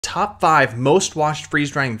top 5 most watched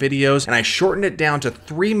freeze drying videos, and I shortened it down to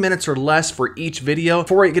 3 minutes or less for each video.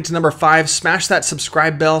 Before I get to number 5, smash that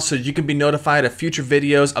subscribe bell so you can be notified of future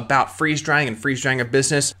videos about freeze drying and freeze drying a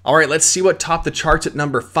business. All right, let's see what topped the charts at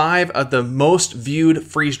number 5 of the most viewed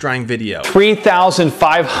freeze drying video.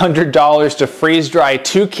 $3,500 to freeze dry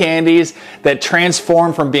 2 candies that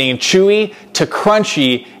transform from being chewy to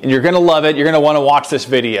crunchy, and you're gonna love it. You're gonna wanna watch this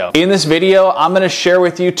video. In this video, I'm gonna share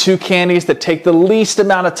with you 2 candies that take the least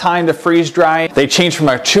amount of time to freeze dry. They change from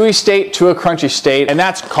a chewy state to a crunchy state, and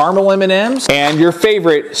that's caramel M&Ms and your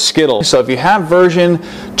favorite Skittles. So if you have version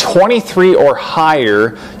 23 or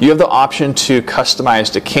higher, you have the option to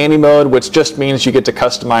customize to candy mode, which just means you get to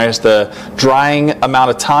customize the drying amount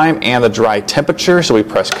of time and the dry temperature. So we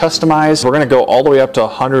press customize. We're gonna go all the way up to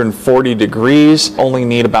 140 degrees. Only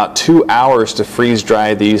need about 2 hours to freeze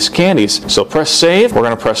dry these candies. So press save. We're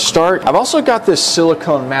gonna press start. I've also got this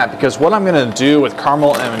silicone mat because what I'm gonna do with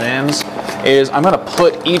caramel M&Ms is I'm gonna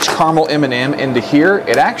put each caramel M&M into here.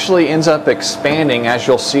 It actually ends up expanding, as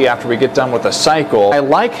you'll see after we get done with the cycle. I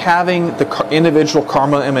like having the individual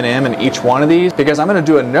caramel M&M in each one of these because I'm gonna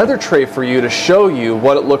do another tray for you to show you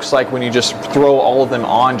what it looks like when you just throw all of them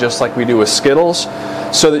on just like we do with Skittles,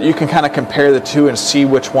 so that you can kind of compare the two and see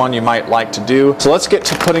which one you might like to do. So let's get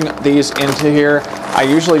to putting these into here. I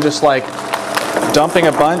usually just like dumping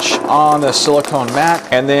a bunch on the silicone mat,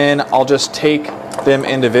 and then I'll just take them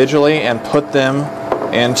individually and put them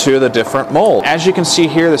into the different molds. As you can see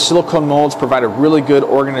here, the silicone molds provide a really good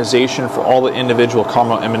organization for all the individual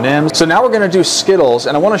caramel M&Ms. So now we're gonna do Skittles,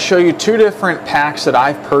 and I wanna show you 2 different packs that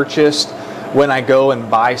I've purchased when I go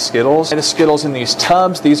and buy Skittles. I have Skittles in these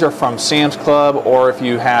tubs. These are from Sam's Club, or if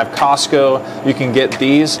you have Costco, you can get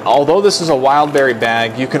these. Although this is a wild berry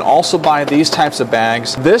bag, you can also buy these types of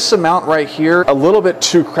bags. This amount right here, a little bit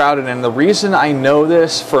too crowded, and the reason I know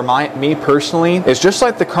this for me personally is just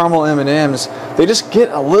like the caramel M&Ms, they just get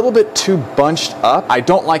a little bit too bunched up. I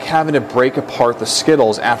don't like having to break apart the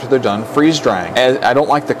Skittles after they're done freeze drying. I don't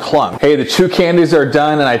like the clump. Hey, the 2 candies are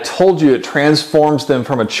done, and I told you it transforms them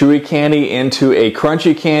from a chewy candy into a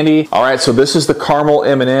crunchy candy. All right, so this is the caramel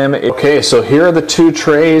M&M. Okay, so here are the 2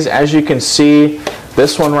 trays. As you can see,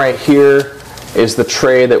 this one right here is the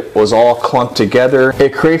tray that was all clumped together.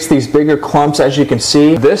 It creates these bigger clumps, as you can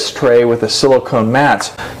see. This tray with the silicone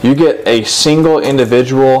mats, you get a single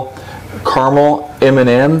individual caramel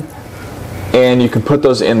M&M, and you can put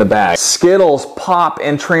those in the bag. Skittles pop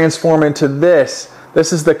and transform into this.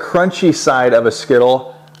 This is the crunchy side of a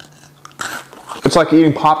Skittle. It's like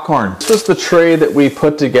eating popcorn. This was the tray that we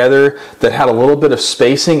put together that had a little bit of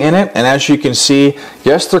spacing in it. And as you can see,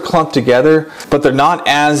 yes, they're clumped together, but they're not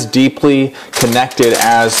as deeply connected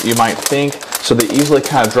as you might think. So they easily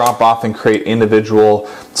kind of drop off and create individual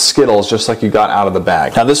Skittles just like you got out of the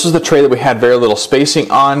bag. Now this is the tray that we had very little spacing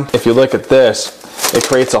on. If you look at this, it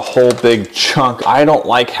creates a whole big chunk. I don't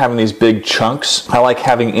like having these big chunks. I like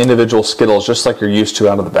having individual Skittles just like you're used to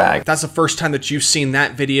out of the bag. If that's the first time that you've seen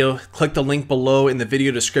that video, click the link below in the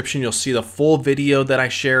video description. You'll see the full video that I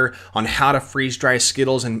share on how to freeze dry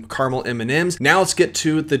Skittles and caramel M&Ms. Now let's get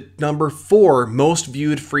to the number 4 most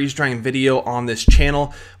viewed freeze drying video on this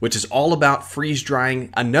channel, which is all about freeze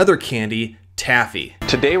drying another candy, taffy.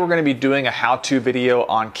 Today we're going to be doing a how-to video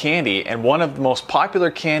on candy, and one of the most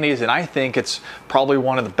popular candies, and I think it's probably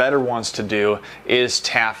one of the better ones to do, is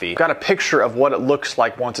taffy. I've got a picture of what it looks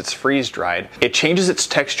like once it's freeze dried. It changes its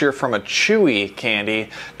texture from a chewy candy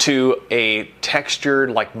to a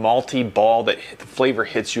textured like malty ball that the flavor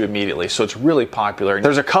hits you immediately, so it's really popular.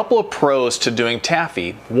 There's a couple of pros to doing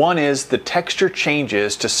taffy. One is the texture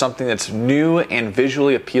changes to something that's new and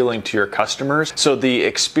visually appealing to your customers, so the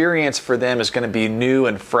experience for them is going to be new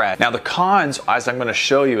and fresh. Now the cons, as I'm going to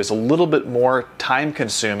show you, is a little bit more time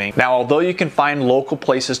consuming. Now although you can find local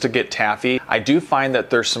places to get taffy, I do find that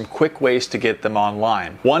there's some quick ways to get them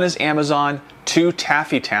online. One is Amazon, 2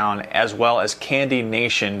 Taffytown, as well as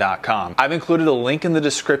CandyNation.com. I've included a link in the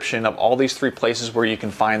description of all these 3 places where you can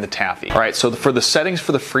find the taffy. All right, so for the settings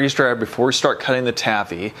for the freeze dryer before we start cutting the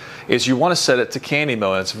taffy is you want to set it to candy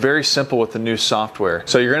mode. It's very simple with the new software.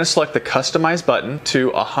 So you're going to select the customize button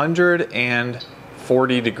to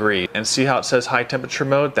 140 degrees and see how it says high temperature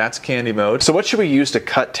mode? That's candy mode. So what should we use to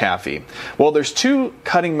cut taffy? Well, there's 2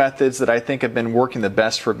 cutting methods that I think have been working the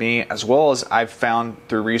best for me, as well as I've found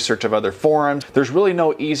through research of other forums. There's really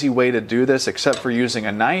no easy way to do this except for using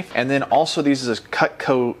a knife, and then also these is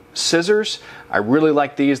Cutco scissors. I really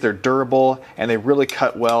like these. They're durable and they really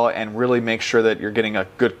cut well and really make sure that you're getting a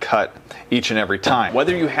good cut each and every time.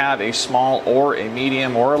 Whether you have a small or a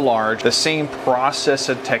medium or a large, the same process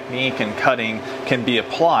and technique and cutting can be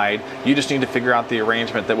applied. You just need to figure out the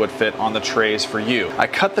arrangement that would fit on the trays for you. I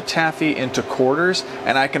cut the taffy into quarters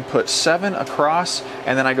and I can put 7 across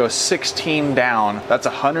and then I go 16 down. That's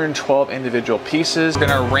 112 individual pieces. I'm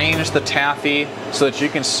gonna arrange the taffy so that you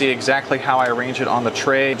can see exactly how I arrange it on the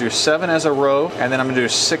tray. Do 7 as a row and then I'm gonna do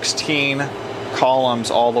 16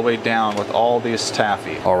 columns all the way down with all these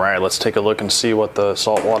taffy. All right, let's take a look and see what the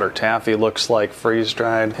saltwater taffy looks like freeze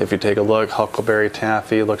dried. If you take a look, huckleberry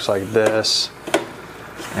taffy looks like this.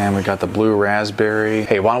 And we got the blue raspberry.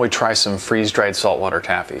 Hey, why don't we try some freeze dried saltwater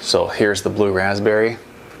taffy? So here's the blue raspberry.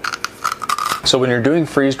 So when you're doing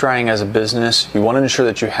freeze drying as a business, you want to ensure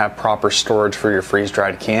that you have proper storage for your freeze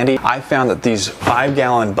dried candy. I found that these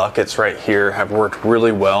 5-gallon buckets right here have worked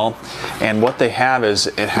really well. And what they have is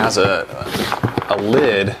it has a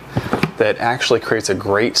lid that actually creates a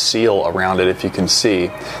great seal around it, if you can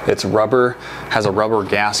see. It's rubber, has a rubber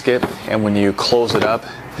gasket, and when you close it up,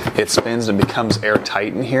 it spins and becomes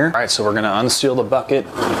airtight in here. All right, so we're gonna unseal the bucket,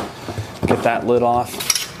 get that lid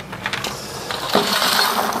off.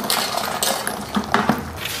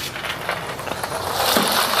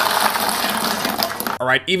 All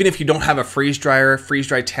right, even if you don't have a freeze dryer, freeze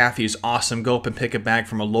dried taffy is awesome. Go up and pick a bag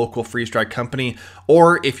from a local freeze dry company.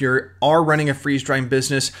 Or if you are running a freeze drying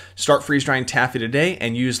business, start freeze drying taffy today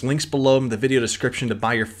and use links below in the video description to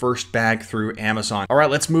buy your first bag through Amazon. All right,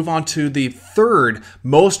 let's move on to the third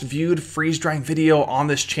most viewed freeze drying video on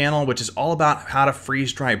this channel, which is all about how to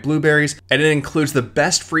freeze dry blueberries. And it includes the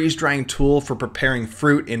best freeze drying tool for preparing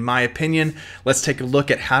fruit, in my opinion. Let's take a look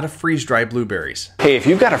at how to freeze dry blueberries. Hey, if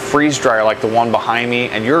you've got a freeze dryer like the one behind me,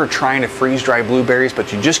 and you're trying to freeze dry blueberries,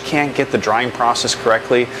 but you just can't get the drying process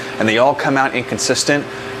correctly, and they all come out inconsistent,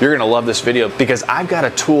 you're gonna love this video because I've got a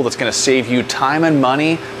tool that's gonna save you time and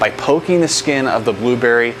money by poking the skin of the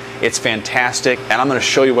blueberry. It's fantastic, and I'm gonna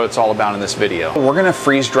show you what it's all about in this video. We're gonna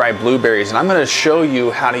freeze dry blueberries, and I'm gonna show you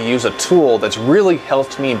how to use a tool that's really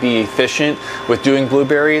helped me be efficient with doing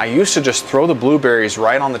blueberries. I used to just throw the blueberries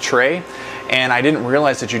right on the tray, and I didn't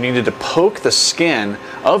realize that you needed to poke the skin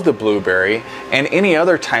of the blueberry and any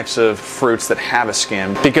other types of fruits that have a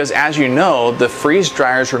skin, because as you know, the freeze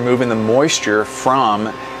dryer is removing the moisture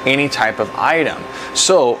from any type of item.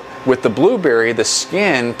 So with the blueberry, the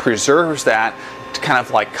skin preserves that kind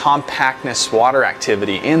of like compactness water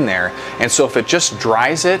activity in there, and so if it just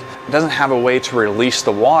dries it, it doesn't have a way to release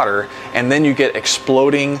the water, and then you get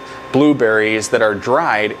exploding blueberries that are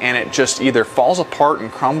dried, and it just either falls apart and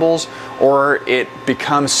crumbles, or it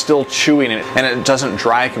becomes still chewy and it doesn't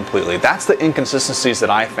dry completely. That's the inconsistencies that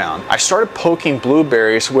I found. I started poking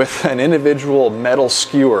blueberries with an individual metal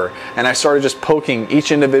skewer, and I started just poking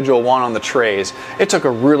each individual one on the trays. It took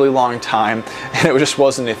a really long time, and it just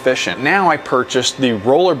wasn't efficient. Now I purchased the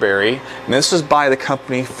Rollerberry, and this is by the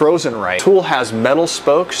company Frozen Right. The tool has metal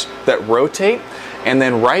spokes that rotate, and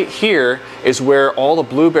then right here is where all the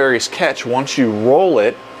blueberries catch once you roll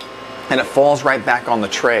it, and it falls right back on the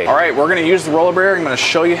tray. All right, we're gonna use the Rollerberry. I'm gonna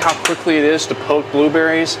show you how quickly it is to poke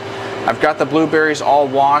blueberries. I've got the blueberries all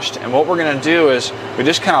washed, and what we're gonna do is we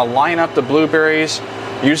just kind of line up the blueberries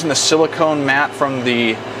using the silicone mat from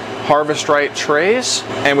the Harvest Right trays,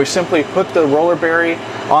 and we simply put the Rollerberry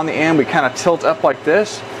on the end. We kind of tilt up like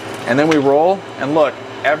this, and then we roll, and look,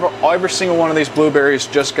 every single one of these blueberries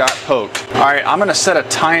just got poked. All right, I'm gonna set a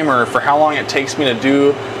timer for how long it takes me to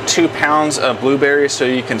do 2 pounds of blueberries so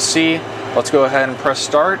you can see. Let's go ahead and press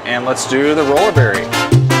start, and let's do the Rollerberry.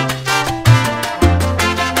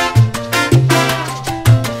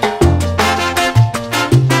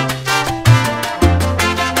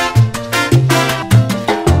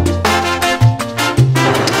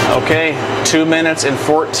 Okay, 2 minutes and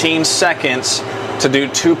 14 seconds to do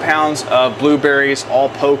 2 pounds of blueberries, all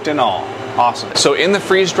poked and all. Awesome. So in the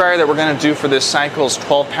freeze dryer that we're gonna do for this cycle is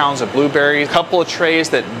 12 pounds of blueberries, a couple of trays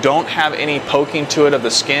that don't have any poking to it of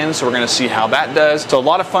the skin, so we're gonna see how that does. So a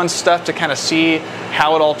lot of fun stuff to kind of see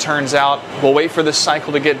how it all turns out. We'll wait for this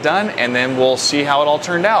cycle to get done, and then we'll see how it all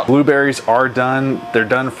turned out. Blueberries are done, they're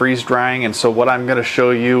done freeze drying, and so what I'm gonna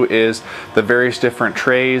show you is the various different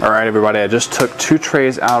trays. All right, everybody, I just took 2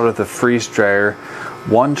 trays out of the freeze dryer.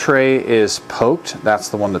 One tray is poked, that's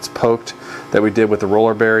the one that's poked that we did with the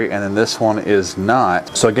Rollerberry, and then this one is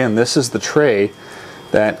not. So again, this is the tray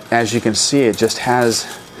that, as you can see, it just has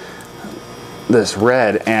this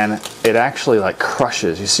red, and it actually like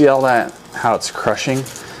crushes. You see all that, how it's crushing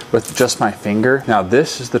with just my finger? Now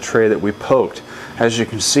this is the tray that we poked. As you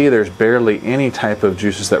can see, there's barely any type of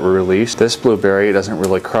juices that were released. This blueberry doesn't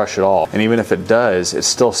really crush at all. And even if it does, it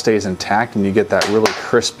still stays intact and you get that really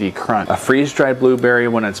crispy crunch. A freeze-dried blueberry,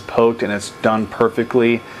 when it's poked and it's done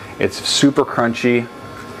perfectly, it's super crunchy.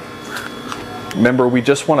 Remember, we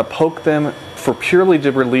just want to poke them for purely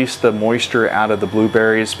to release the moisture out of the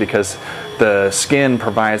blueberries, because the skin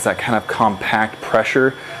provides that kind of compact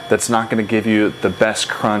pressure that's not going to give you the best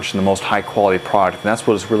crunch and the most high quality product. And that's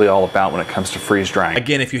what it's really all about when it comes to freeze drying.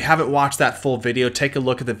 Again, if you haven't watched that full video, take a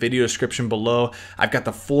look at the video description below. I've got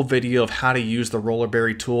the full video of how to use the roller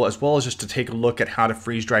berry tool, as well as just to take a look at how to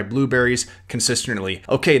freeze dry blueberries consistently.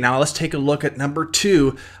 Okay, now let's take a look at number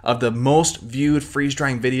 2 of the most viewed freeze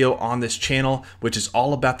drying video on this channel, which is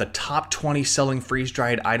all about the top 20 selling freeze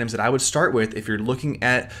dried items that I would start with if you're looking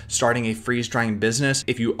at starting a freeze drying business.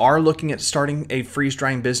 If you are looking at starting a freeze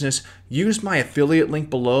drying business, use my affiliate link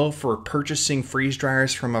below for purchasing freeze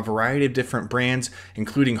dryers from a variety of different brands,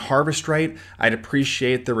 including Harvest Right. I'd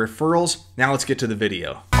appreciate the referrals. Now let's get to the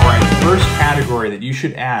video. All right, the first category that you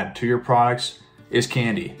should add to your products is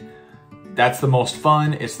candy. That's the most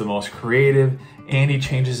fun, it's the most creative, and it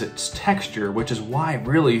changes its texture, which is why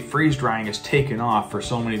really freeze drying is taken off for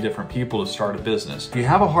so many different people to start a business. If you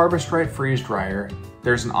have a Harvest Right freeze dryer,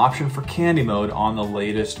 there's an option for candy mode on the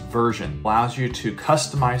latest version. It allows you to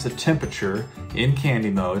customize the temperature in candy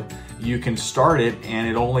mode. You can start it and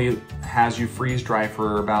it only has you freeze dry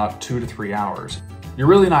for about 2 to 3 hours. You're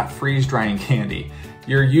really not freeze drying candy.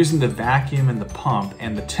 You're using the vacuum and the pump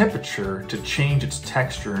and the temperature to change its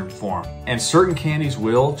texture and form. And certain candies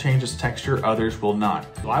will change its texture, others will not.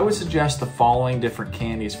 So I would suggest the following different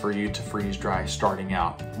candies for you to freeze dry starting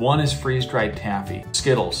out. One is freeze dried taffy.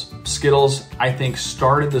 Skittles. Skittles, I think,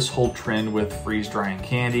 started this whole trend with freeze drying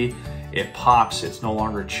candy. It pops, it's no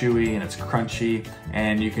longer chewy and it's crunchy,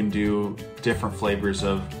 and you can do different flavors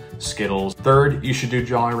of Skittles. Third, you should do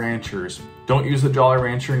Jolly Ranchers. Don't use the Jolly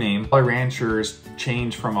Rancher name. Jolly Ranchers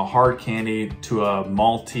changed from a hard candy to a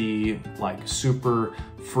malty, like super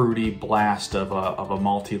fruity blast of a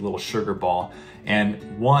malty little sugar ball.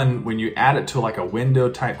 And one, when you add it to like a window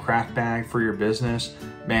type craft bag for your business,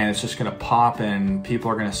 man, it's just gonna pop and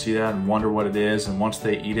people are gonna see that and wonder what it is. And once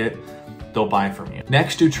they eat it, they'll buy from you.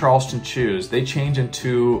 Next, do Charleston Chews. They change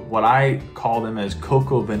into what I call them as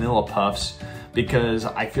Cocoa Vanilla Puffs, because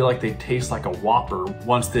I feel like they taste like a Whopper.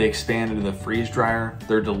 Once they expand into the freeze dryer,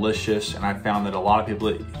 they're delicious, and I found that a lot of people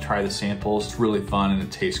that try the samples, it's really fun and it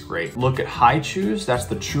tastes great. Look at Hi-Chews. That's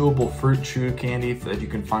the chewable fruit chew candy that you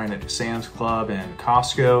can find at Sam's Club and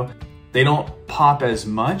Costco. They don't pop as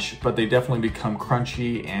much, but they definitely become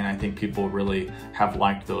crunchy, and I think people really have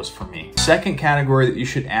liked those for me. Second category that you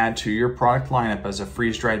should add to your product lineup as a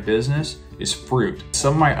freeze-dried business is fruit.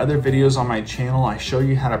 Some of my other videos on my channel, I show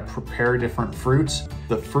you how to prepare different fruits.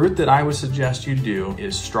 The fruit that I would suggest you do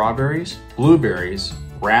is strawberries, blueberries,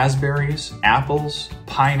 raspberries, apples,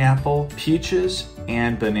 pineapple, peaches,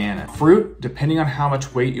 and banana. Fruit, depending on how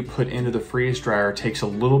much weight you put into the freeze dryer, takes a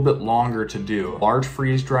little bit longer to do. Large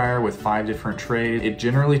freeze dryer with 5 different trays, it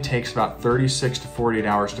generally takes about 36 to 48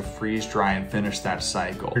 hours to freeze dry and finish that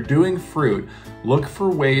cycle. If you're doing fruit, look for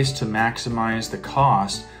ways to maximize the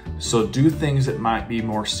cost. So do things that might be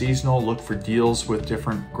more seasonal. Look for deals with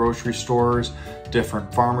different grocery stores,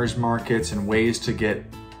 different farmers markets, and ways to get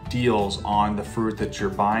deals on the fruit that you're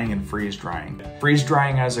buying and freeze drying. Freeze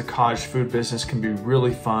drying as a cottage food business can be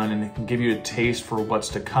really fun, and it can give you a taste for what's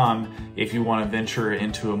to come if you want to venture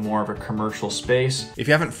into a more of a commercial space. If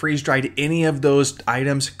you haven't freeze dried any of those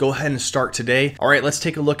items, go ahead and start today. All right, let's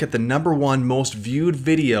take a look at the #1 most viewed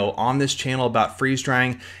video on this channel about freeze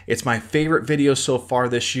drying. It's my favorite video so far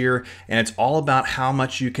this year, and it's all about how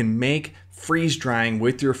much you can make freeze drying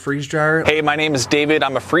with your freeze dryer. Hey, my name is David.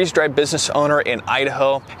 I'm a freeze dry business owner in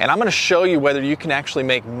Idaho, and I'm going to show you whether you can actually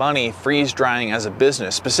make money freeze drying as a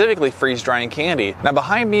business, specifically freeze drying candy. Now,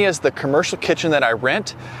 behind me is the commercial kitchen that I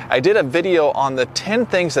rent. I did a video on the 10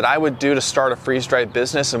 things that I would do to start a freeze dry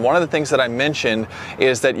business, and one of the things that I mentioned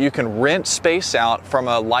is that you can rent space out from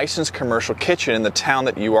a licensed commercial kitchen in the town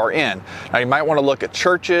that you are in. Now, you might want to look at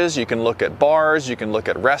churches, you can look at bars, you can look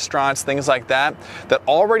at restaurants, things like that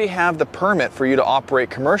already have the permit for you to operate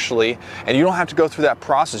commercially, and you don't have to go through that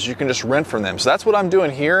process. You can just rent from them. So that's what I'm doing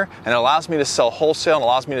here, and it allows me to sell wholesale and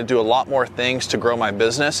allows me to do a lot more things to grow my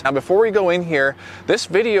business. Now, before we go in here, this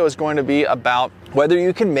video is going to be about whether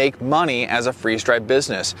you can make money as a freeze-dried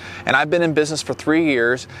business. And I've been in business for 3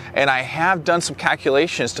 years, and I have done some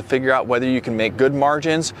calculations to figure out whether you can make good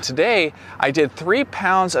margins. Today, I did 3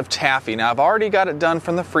 pounds of taffy. Now, I've already got it done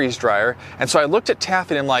from the freeze dryer, and so I looked at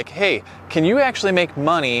taffy and I'm like, hey, can you actually make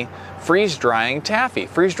money freeze drying taffy,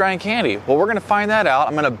 freeze drying candy? Well, we're gonna find that out.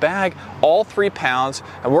 I'm gonna bag all 3 pounds,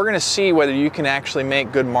 and we're gonna see whether you can actually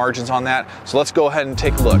make good margins on that. So let's go ahead and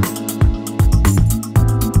take a look.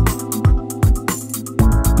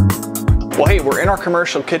 Well, hey, we're in our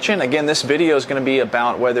commercial kitchen. Again, this video is going to be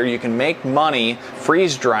about whether you can make money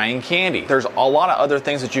freeze drying candy. There's a lot of other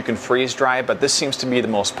things that you can freeze dry, but this seems to be the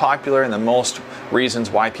most popular and the most reasons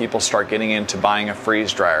why people start getting into buying a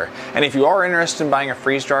freeze dryer. And if you are interested in buying a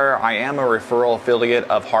freeze dryer, I am a referral affiliate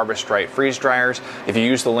of Harvest Right Freeze Dryers. If you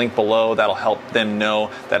use the link below, that'll help them know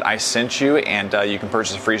that I sent you, and you can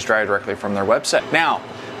purchase a freeze dryer directly from their website. Now,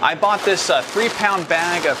 I bought this 3-pound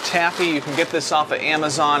bag of taffy. You can get this off of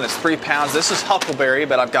Amazon. It's 3 pounds. This is Huckleberry,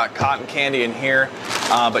 but I've got cotton candy in here.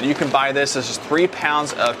 But you can buy this. This is 3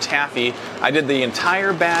 pounds of taffy. I did the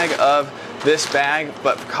entire bag of this bag,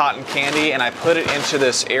 but cotton candy, and I put it into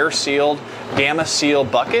this air-sealed Gamma Seal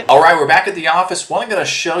bucket. All right, we're back at the office. What I'm going to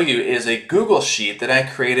show you is a Google Sheet that I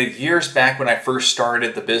created years back when I first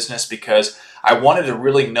started the business, because I wanted to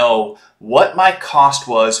really know what my cost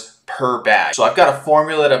was per bag. So I've got a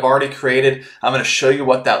formula that I've already created. I'm going to show you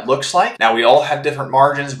what that looks like. Now, we all have different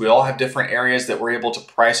margins. We all have different areas that we're able to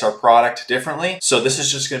price our product differently. So this is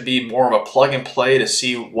just going to be more of a plug and play to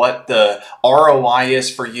see what the ROI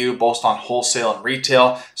is for you, both on wholesale and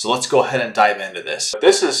retail. So let's go ahead and dive into this.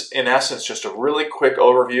 This is, in essence, just a really quick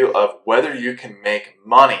overview of whether you can make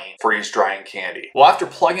money freeze drying candy. Well, after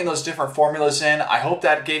plugging those different formulas in, I hope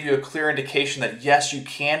that gave you a clear indication that yes, you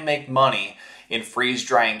can make money in freeze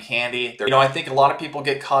drying candy. You know, I think a lot of people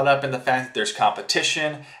get caught up in the fact that there's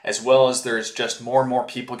competition, as well as there's just more and more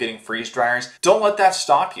people getting freeze dryers. Don't let that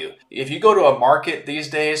stop you. If you go to a market these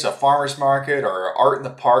days, a farmer's market or art in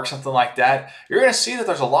the park, something like that, you're gonna see that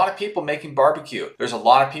there's a lot of people making barbecue. There's a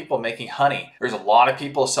lot of people making honey. There's a lot of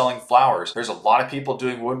people selling flowers. There's a lot of people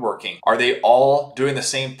doing woodworking. Are they all doing the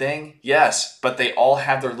same thing? Yes, but they all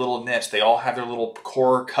have their little niche. They all have their little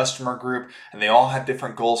core customer group, and they all have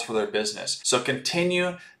different goals for their business. So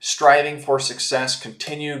continue striving for success,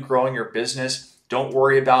 continue growing your business. Don't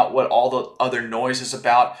worry about what all the other noise is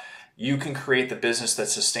about. You can create the business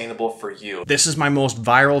that's sustainable for you. This is my most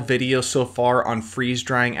viral video so far on freeze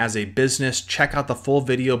drying as a business. Check out the full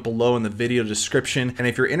video below in the video description. And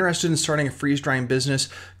if you're interested in starting a freeze drying business,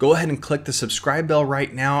 go ahead and click the subscribe bell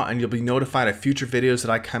right now, and you'll be notified of future videos that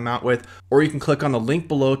I come out with. Or you can click on the link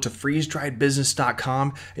below to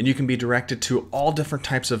freezedriedbusiness.com, and you can be directed to all different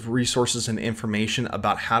types of resources and information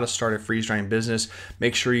about how to start a freeze drying business.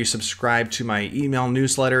 Make sure you subscribe to my email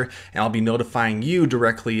newsletter, and I'll be notifying you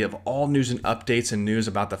directly of all news and updates and news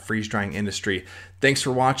about the freeze drying industry. Thanks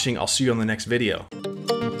for watching. I'll see you on the next video.